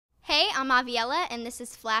I'm Aviella, and this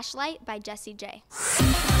is Flashlight by Jessie J.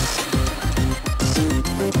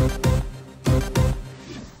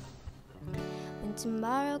 When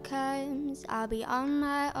tomorrow comes, I'll be on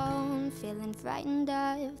my own, feeling frightened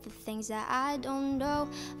of the things that I don't know.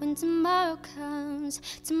 When tomorrow comes,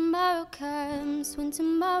 when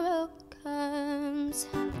tomorrow comes.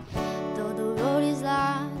 Though the road is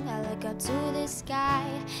long, I look up to the sky,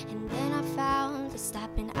 and then I found that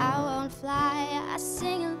stopping I won't fly. I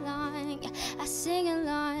sing along,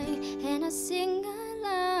 and I sing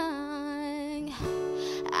along.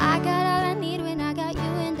 I got all I need when I got you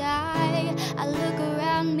and I look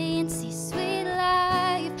around me and see sweet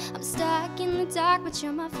life. I'm stuck in the dark, but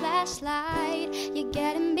you're my flashlight. You're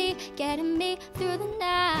getting me through the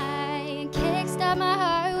night. Kickstart my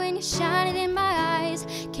heart when you shine it in my eyes.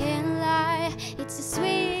 Can't lie, it's a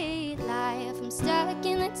sweet life. I'm stuck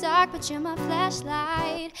in the dark, but you're my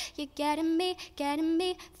flashlight. You're getting me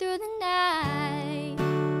through the night.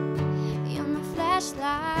 You're my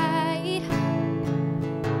flashlight.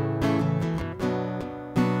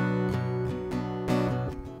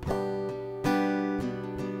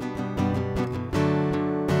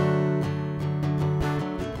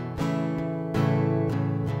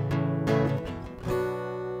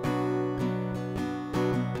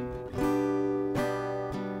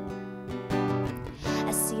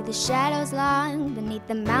 The shadows long beneath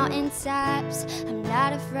the mountain tops. I'm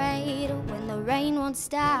not afraid when the rain won't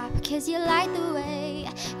stop, 'cause you light the way,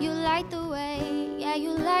 you light the way, yeah,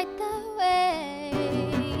 you light the way.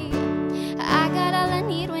 I got all I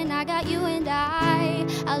need when I got you and I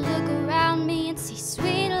look around me and see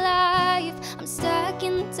sweet life. I'm stuck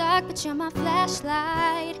in the dark, but you're my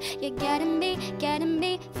flashlight. You're getting me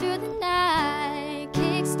through the night.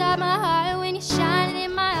 Kickstart my heart when you shine it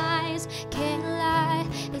in my eyes. Can't lie,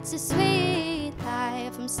 it's a sweet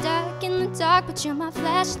life. I'm stuck in the dark, but you're my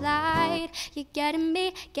flashlight. You're getting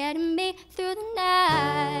me through the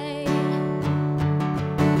night.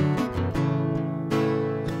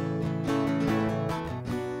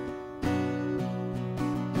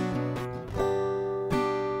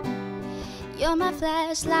 You're my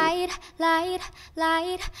flashlight, light.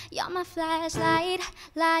 You're my flashlight,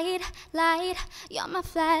 light. You're my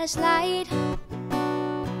flashlight.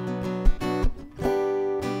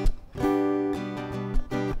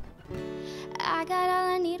 I got all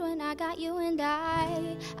I need when I got you and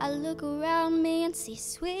I look around me and see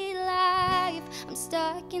sweet life. I'm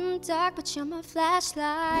stuck in the dark, but you're my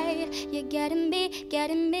flashlight. You're getting me.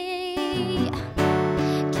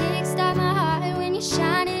 Kickstart my heart when you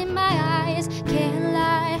shine it in my eyes. Can't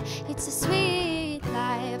lie, it's a sweet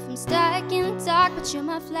life. I'm stuck in the dark, but you're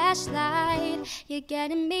my flashlight. You're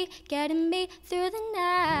getting me through the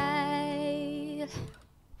night.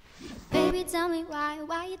 Baby, tell me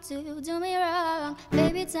why you do me wrong.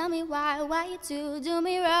 Baby, tell me why you do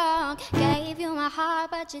me wrong. Gave you my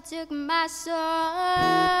heart, but you took my soul.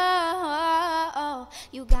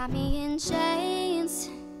 You got me in chains.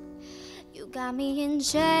 You got me in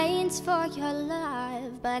chains for your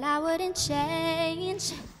love, but I wouldn't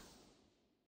change.